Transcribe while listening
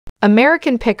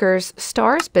American Pickers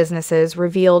stars businesses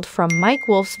revealed from Mike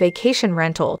Wolf's vacation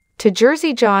rental to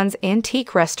Jersey John's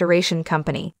antique restoration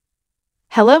company.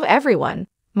 Hello everyone,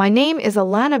 my name is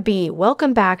Alana B.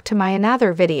 Welcome back to my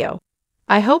another video.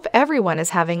 I hope everyone is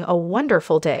having a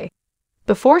wonderful day.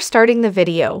 Before starting the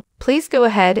video, please go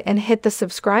ahead and hit the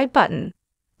subscribe button.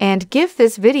 And give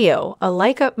this video a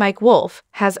like up. Mike Wolf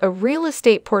has a real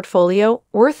estate portfolio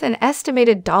worth an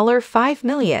estimated $5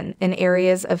 million in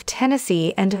areas of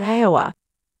Tennessee and Iowa.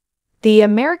 The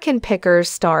American Pickers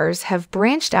stars have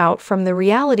branched out from the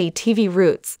reality TV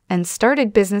roots and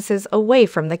started businesses away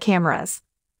from the cameras.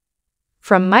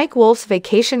 From Mike Wolf's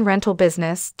vacation rental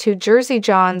business to Jersey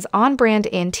John's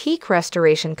on-brand antique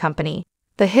restoration company,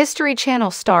 the History Channel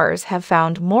stars have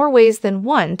found more ways than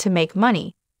one to make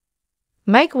money.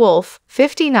 Mike Wolf,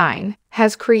 59,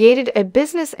 has created a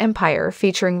business empire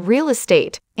featuring real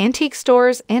estate, antique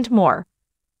stores, and more.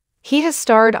 He has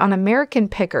starred on American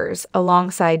Pickers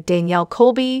alongside Danielle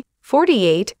Colby,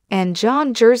 48, and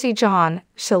Jersey John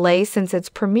Chalet since its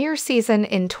premiere season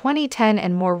in 2010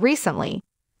 and more recently,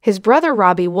 his brother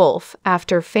Robbie Wolf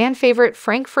after fan favorite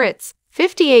Frank Fritz,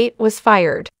 58, was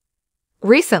fired.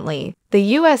 Recently, the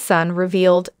U.S. Sun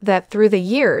revealed that through the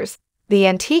years, the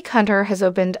antique hunter has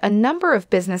opened a number of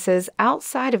businesses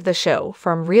outside of the show,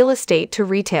 from real estate to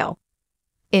retail.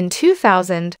 In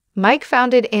 2000, Mike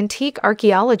founded Antique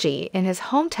Archaeology in his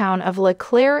hometown of La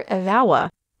Claire, Iowa,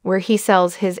 where he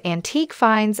sells his antique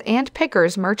finds and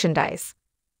Pickers merchandise.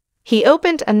 He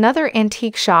opened another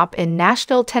antique shop in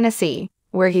Nashville, Tennessee,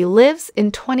 where he lives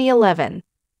in 2011.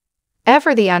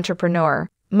 Ever the entrepreneur,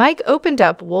 Mike opened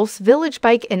up Wolf's Village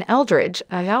Bike in Eldridge,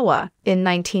 Iowa, in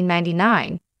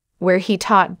 1999. Where he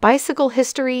taught bicycle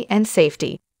history and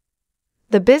safety.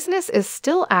 The business is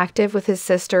still active with his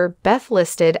sister Beth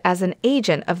listed as an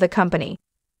agent of the company.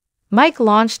 Mike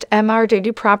launched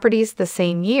Americanpickers Properties the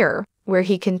same year, where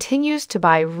he continues to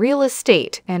buy real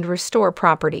estate and restore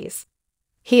properties.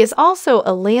 He is also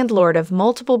a landlord of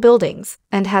multiple buildings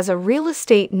and has a real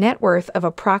estate net worth of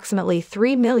approximately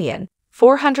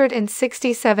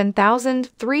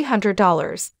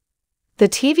 $3,467,300. The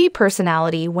TV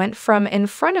personality went from in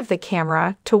front of the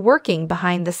camera to working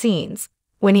behind the scenes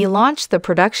when he launched the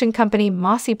production company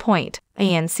Mossy Point,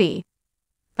 ANC.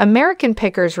 American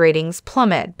Pickers ratings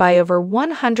plummet by over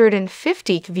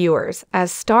 150 viewers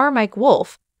as star Mike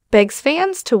Wolf begs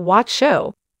fans to watch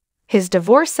show. His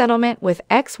divorce settlement with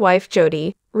ex-wife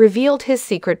Jody revealed his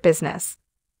secret business.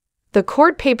 The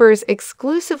court papers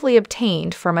exclusively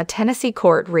obtained from a Tennessee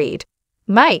court read,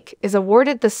 Mike is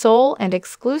awarded the sole and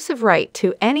exclusive right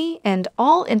to any and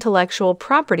all intellectual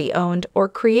property owned or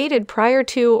created prior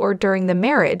to or during the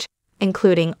marriage,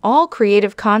 including all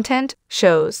creative content,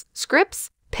 shows, scripts,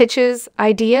 pitches,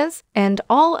 ideas, and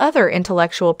all other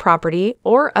intellectual property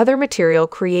or other material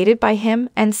created by him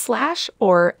and /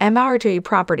 or Americanpickers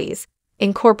Properties,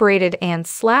 Incorporated and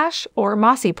 / or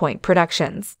Mossy Point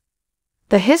Productions.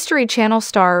 The History Channel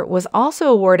star was also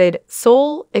awarded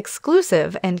sole,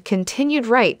 exclusive, and continued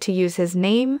right to use his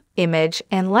name, image,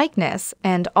 and likeness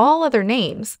and all other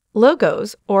names,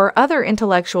 logos, or other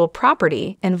intellectual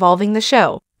property involving the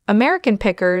show, American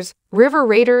Pickers, River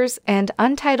Raiders, and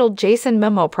Untitled Jason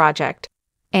Momoa Project,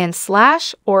 and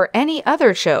 / or any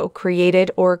other show created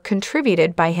or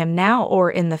contributed by him now or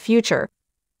in the future.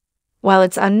 While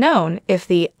it's unknown if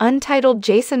the Untitled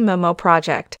Jason Momoa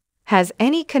Project has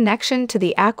any connection to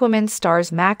the Aquaman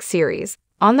Stars Max series,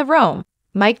 On the Roam,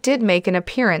 Mike did make an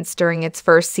appearance during its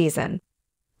first season.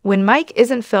 When Mike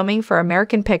isn't filming for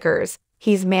American Pickers,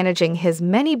 he's managing his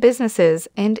many businesses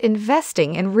and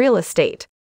investing in real estate.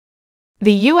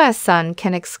 The U.S. Sun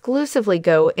can exclusively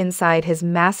go inside his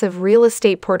massive real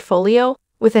estate portfolio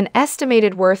with an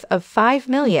estimated worth of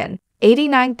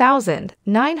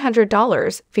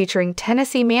 $5,089,900 featuring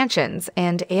Tennessee mansions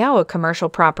and Iowa commercial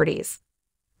properties.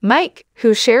 Mike,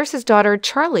 who shares his daughter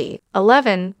Charlie,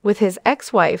 11, with his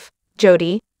ex-wife,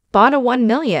 Jody, bought a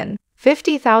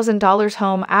 $1,050,000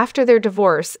 home after their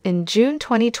divorce in June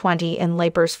 2020 in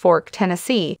Lapers Fork,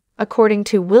 Tennessee, according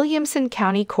to Williamson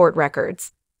County court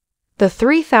records. The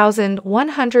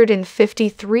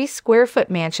 3,153-square-foot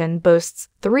mansion boasts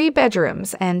 3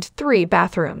 bedrooms and 3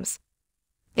 bathrooms.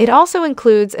 It also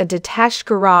includes a detached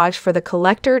garage for the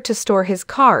collector to store his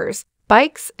cars,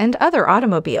 bikes, and other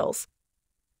automobiles.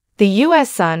 The U.S.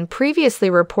 Sun previously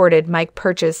reported Mike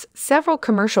purchased several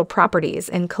commercial properties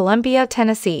in Columbia,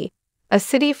 Tennessee, a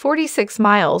city 46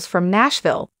 miles from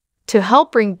Nashville, to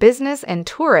help bring business and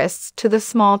tourists to the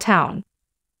small town.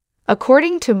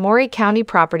 According to Maury County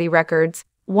property records,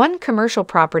 one commercial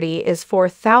property is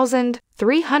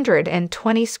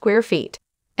 4,320 square feet,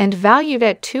 and valued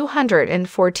at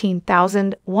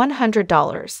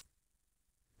 $214,100.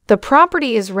 The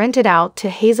property is rented out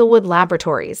to Hazelwood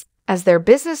Laboratories, as their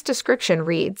business description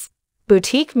reads,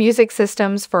 boutique music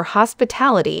systems for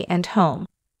hospitality and home.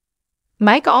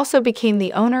 Mike also became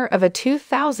the owner of a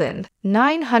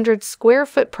 2,900 square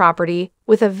foot property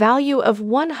with a value of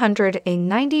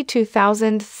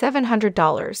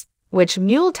 $192,700, which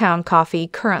Muletown Coffee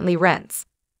currently rents.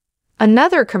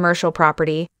 Another commercial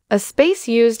property, a space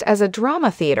used as a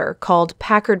drama theater called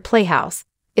Packard Playhouse,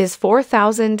 is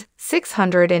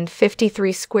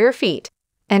 4,653 square feet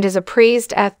and is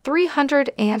appraised at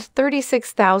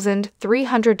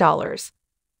 $336,300.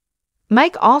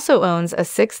 Mike also owns a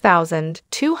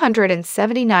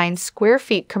 6,279 square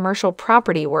feet commercial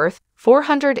property worth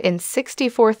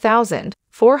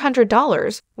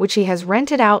 $464,400, which he has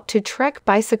rented out to Trek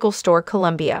Bicycle Store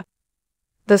Columbia.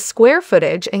 The square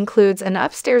footage includes an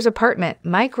upstairs apartment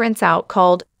Mike rents out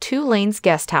called 2 Lanes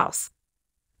Guest House.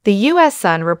 The U.S.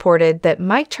 Sun reported that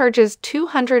Mike charges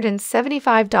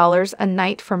 $275 a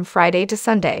night from Friday to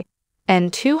Sunday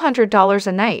and $200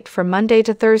 a night from Monday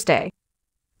to Thursday.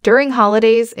 During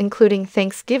holidays, including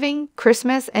Thanksgiving,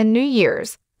 Christmas, and New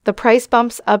Year's, the price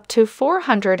bumps up to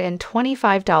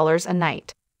 $425 a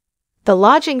night. The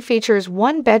lodging features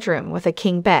one bedroom with a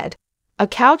king bed, a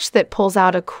couch that pulls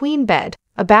out a queen bed,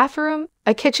 a bathroom,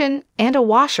 a kitchen, and a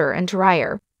washer and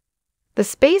dryer. The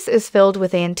space is filled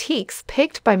with antiques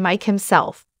picked by Mike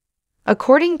himself.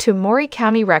 According to Maury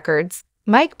County records,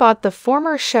 Mike bought the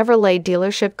former Chevrolet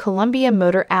dealership Columbia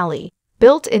Motor Alley,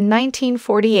 built in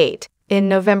 1948, in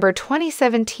November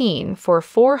 2017 for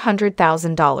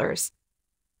 $400,000.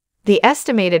 The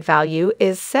estimated value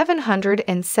is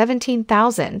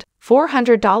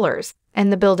 $717,400,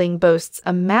 and the building boasts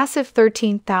a massive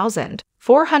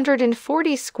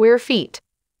 13,440 square feet.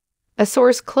 A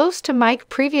source close to Mike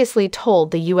previously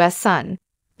told the U.S. Sun,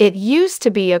 "It used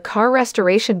to be a car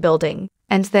restoration building,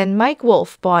 and then Mike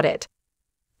Wolf bought it.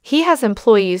 He has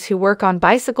employees who work on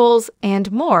bicycles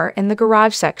and more in the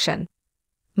garage section.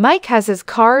 Mike has his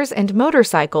cars and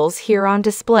motorcycles here on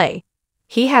display.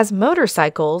 He has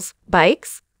motorcycles,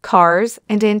 bikes, cars,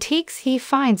 and antiques he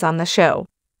finds on the show."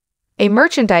 A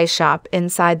merchandise shop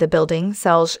inside the building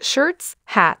sells shirts,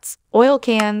 hats, oil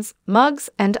cans, mugs,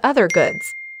 and other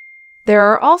goods. There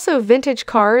are also vintage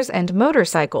cars and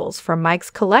motorcycles from Mike's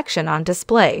collection on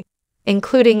display,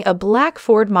 including a black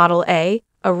Ford Model A,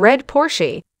 a red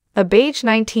Porsche, a beige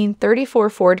 1934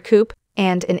 Ford Coupe,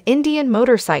 and an Indian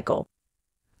motorcycle.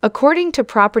 According to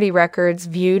property records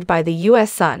viewed by the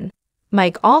U.S. Sun,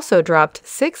 Mike also dropped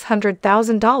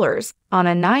 $600,000 on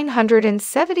a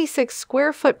 976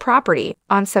 square foot property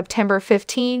on September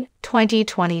 15,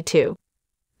 2022.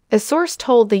 A source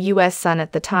told the U.S. Sun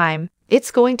at the time, "It's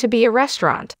going to be a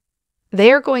restaurant. They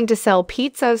are going to sell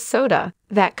pizzas, soda,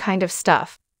 that kind of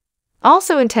stuff."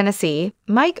 Also in Tennessee,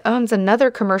 Mike owns another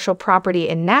commercial property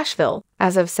in Nashville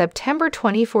as of September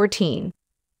 2014.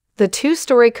 The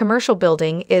 2-story commercial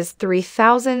building is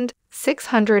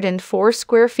 3,604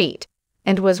 square feet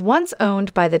and was once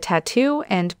owned by the tattoo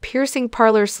and piercing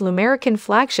parlor American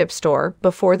flagship store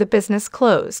before the business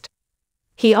closed.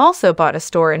 He also bought a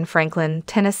store in Franklin,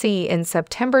 Tennessee in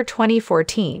September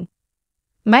 2014.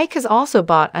 Mike has also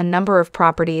bought a number of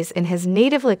properties in his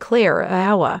native LeClaire,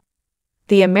 Iowa.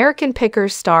 The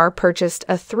Americanpickers star purchased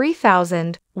a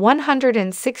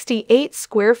 3,168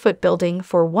 square foot building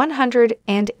for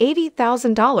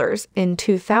 $180,000 in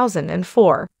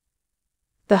 2004.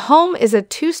 The home is a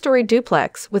 2-story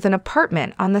duplex with an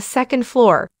apartment on the second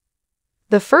floor.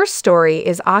 The first story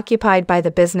is occupied by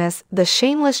the business The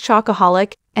Shameless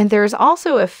Chocoholic, and there is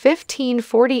also a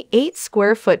 1,548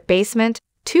 square foot basement,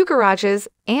 2 garages,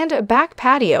 and a back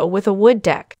patio with a wood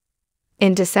deck.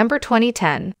 In December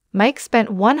 2010, Mike spent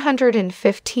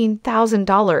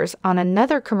 $115,000 on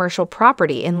another commercial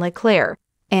property in LeClaire,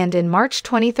 and in March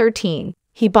 2013,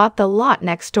 he bought the lot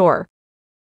next door.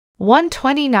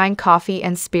 129 Coffee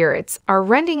and Spirits are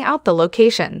renting out the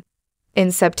location.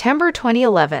 In September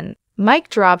 2011, Mike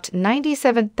dropped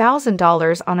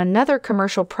 $97,000 on another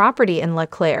commercial property in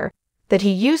LeClaire that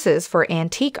he uses for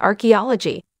antique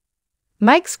archaeology.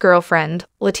 Mike's girlfriend,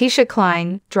 Letitia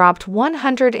Klein, dropped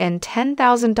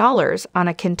 $110,000 on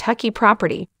a Kentucky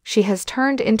property she has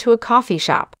turned into a coffee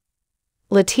shop.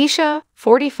 Letitia,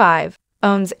 45,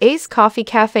 owns Ace Coffee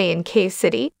Cafe in Cave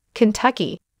City,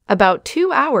 Kentucky, about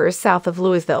 2 hours south of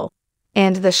Louisville,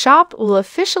 and the shop will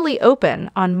officially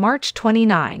open on March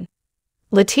 29.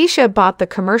 Letitia bought the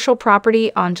commercial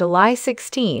property on July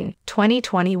 16,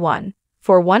 2021,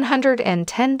 for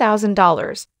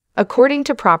 $110,000. According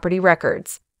to property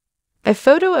records. A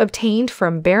photo obtained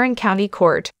from Barron County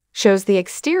Court shows the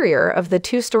exterior of the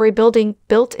two-story building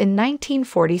built in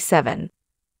 1947.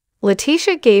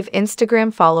 Letitia gave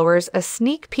Instagram followers a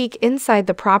sneak peek inside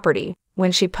the property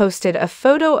when she posted a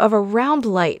photo of a round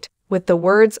light with the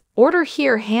words "Order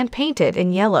Here" hand-painted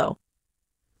in yellow.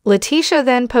 Letitia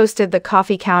then posted the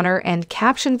coffee counter and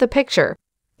captioned the picture,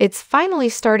 "It's finally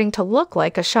starting to look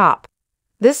like a shop."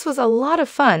 This was a lot of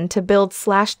fun to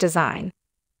build/design.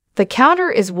 The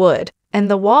counter is wood, and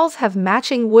the walls have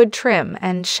matching wood trim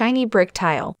and shiny brick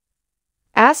tile.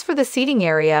 As for the seating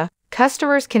area,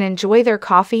 customers can enjoy their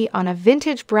coffee on a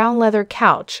vintage brown leather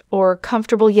couch or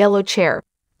comfortable yellow chair,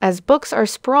 as books are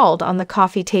sprawled on the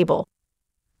coffee table.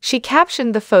 She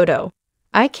captioned the photo,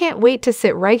 "I can't wait to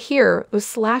sit right here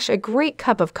with a great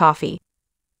cup of coffee."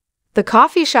 The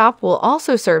coffee shop will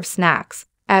also serve snacks,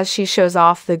 as she shows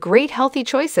off the great healthy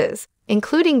choices,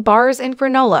 including bars and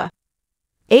granola.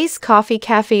 Ace Coffee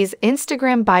Cafe's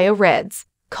Instagram bio reads,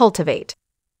 "Cultivate,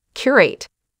 curate,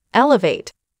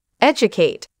 elevate,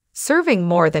 educate, serving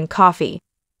more than coffee."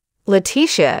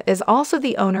 Letitia is also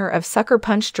the owner of Sucker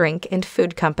Punch Drink and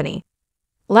Food Company.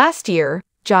 Last year,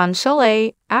 John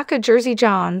Chalet, aka Jersey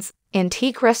John's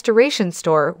antique restoration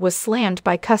store, was slammed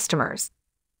by customers.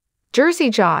 Jersey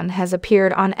John has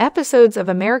appeared on episodes of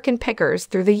American Pickers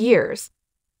through the years.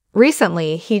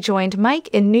 Recently, he joined Mike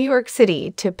in New York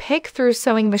City to pick through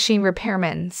sewing machine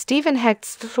repairman Stephen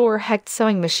Hecht's store Hecht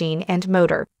sewing machine and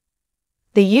motor.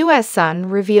 The U.S. Sun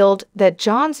revealed that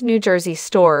John's New Jersey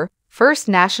store, First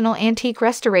National Antique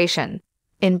Restoration,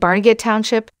 in Barnegat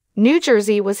Township, New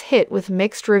Jersey, was hit with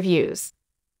mixed reviews.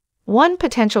 One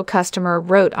potential customer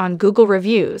wrote on Google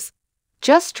Reviews,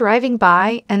 "Just driving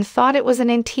by and thought it was an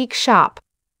antique shop.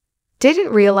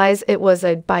 Didn't realize it was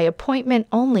a by-appointment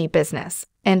only business,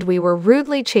 and we were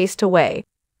rudely chased away.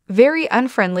 Very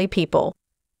unfriendly people."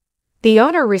 The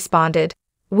owner responded,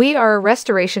 "We are a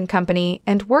restoration company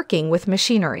and working with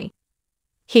machinery."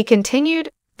 He continued,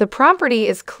 "The property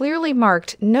is clearly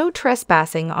marked no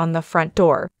trespassing on the front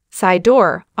door, side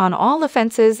door, on all the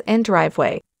fences and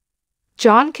driveway."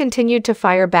 John continued to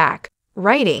fire back,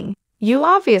 writing, "You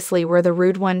obviously were the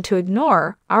rude one to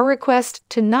ignore our request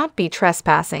to not be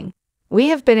trespassing. We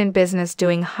have been in business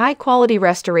doing high-quality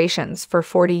restorations for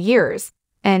 40 years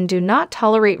and do not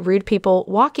tolerate rude people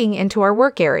walking into our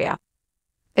work area."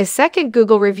 A second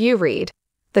Google review read,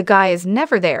 "The guy is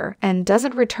never there and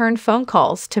doesn't return phone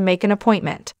calls to make an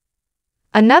appointment."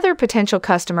 Another potential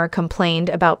customer complained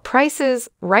about prices,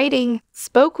 writing,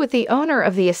 spoke with the owner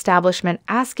of the establishment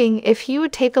asking if he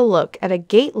would take a look at a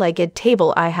gate-legged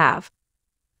table I have.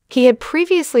 He had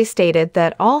previously stated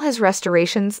that all his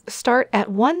restorations start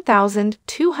at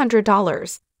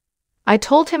 $1,200. I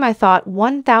told him I thought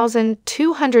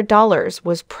 $1,200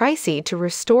 was pricey to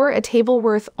restore a table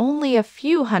worth only a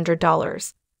few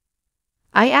 $100s.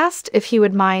 I asked if he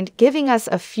would mind giving us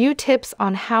a few tips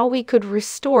on how we could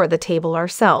restore the table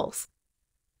ourselves.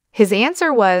 His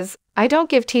answer was, "I don't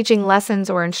give teaching lessons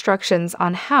or instructions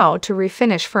on how to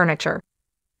refinish furniture."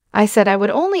 I said I would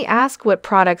only ask what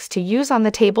products to use on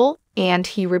the table, and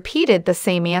he repeated the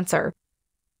same answer.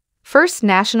 First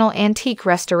National Antique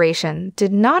Restoration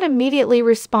did not immediately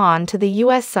respond to the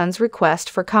U.S. Sun's request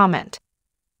for comment.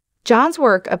 John's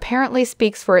work apparently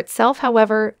speaks for itself,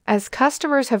 however, as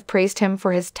customers have praised him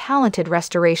for his talented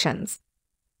restorations.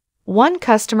 One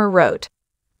customer wrote,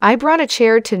 "I brought a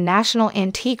chair to National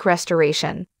Antique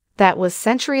Restoration that was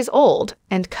centuries old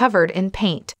and covered in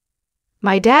paint.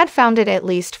 My dad found it at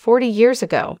least 40 years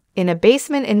ago in a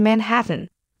basement in Manhattan.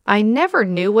 I never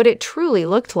knew what it truly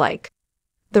looked like.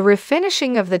 The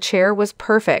refinishing of the chair was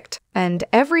perfect, and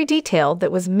every detail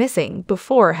that was missing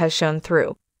before has shown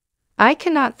through. I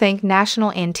cannot thank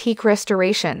National Antique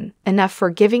Restoration enough for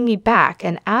giving me back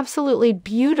an absolutely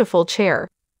beautiful chair.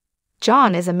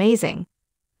 John is amazing."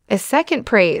 A second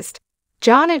praised,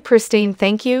 "John and Pristine,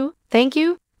 thank you, thank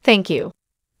you, thank you.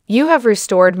 You have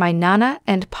restored my Nana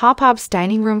and Pop-Pop's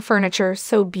dining room furniture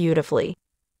so beautifully.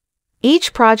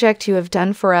 Each project you have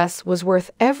done for us was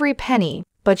worth every penny,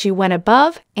 but you went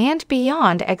above and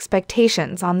beyond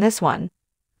expectations on this one.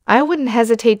 I wouldn't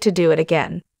hesitate to do it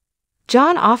again."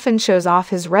 John often shows off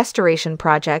his restoration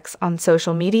projects on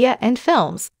social media and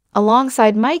films,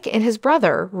 alongside Mike and his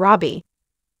brother, Robbie.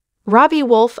 Robbie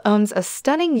Wolf owns a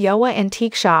stunning Yoa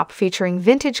antique shop featuring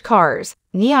vintage cars,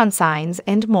 neon signs,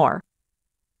 and more.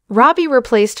 Robbie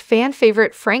replaced fan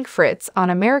favorite Frank Fritz on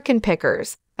American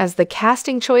Pickers, as the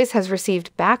casting choice has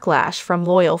received backlash from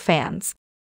loyal fans.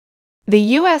 The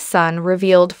U.S. Sun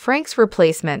revealed Frank's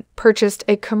replacement purchased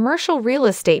a commercial real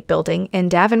estate building in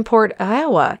Davenport,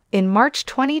 Iowa in March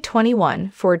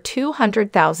 2021 for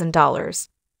 $200,000.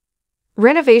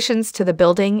 Renovations to the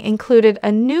building included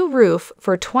a new roof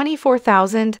for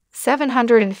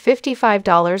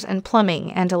 $24,755 and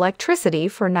plumbing and electricity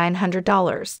for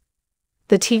 $900.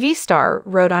 The TV star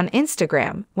wrote on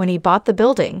Instagram when he bought the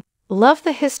building, "Love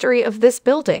the history of this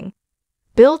building.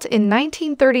 Built in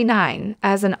 1939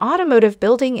 as an automotive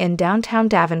building in downtown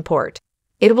Davenport,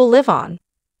 it will live on."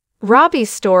 Robbie's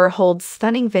store holds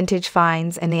stunning vintage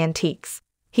finds and antiques.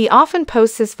 He often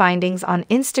posts his findings on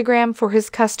Instagram for his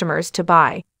customers to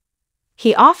buy.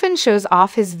 He often shows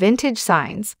off his vintage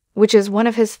signs, which is one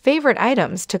of his favorite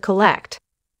items to collect.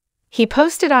 He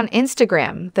posted on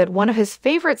Instagram that one of his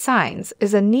favorite signs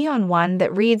is a neon one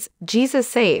that reads "Jesus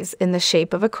Saves" in the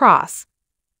shape of a cross.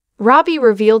 Robbie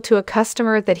revealed to a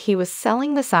customer that he was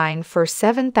selling the sign for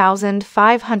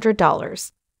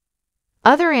 $7,500.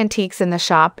 Other antiques in the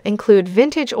shop include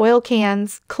vintage oil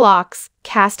cans, clocks,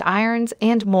 cast irons,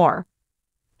 and more.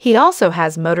 He also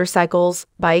has motorcycles,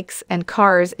 bikes, and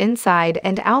cars inside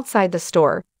and outside the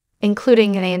store,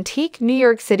 including an antique New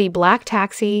York City black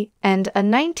taxi and a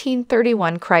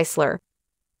 1931 Chrysler.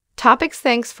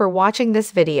 Thanks for watching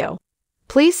this video.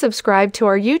 Please subscribe to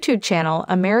our YouTube channel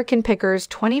American Pickers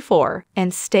 24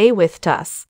 and stay with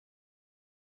us.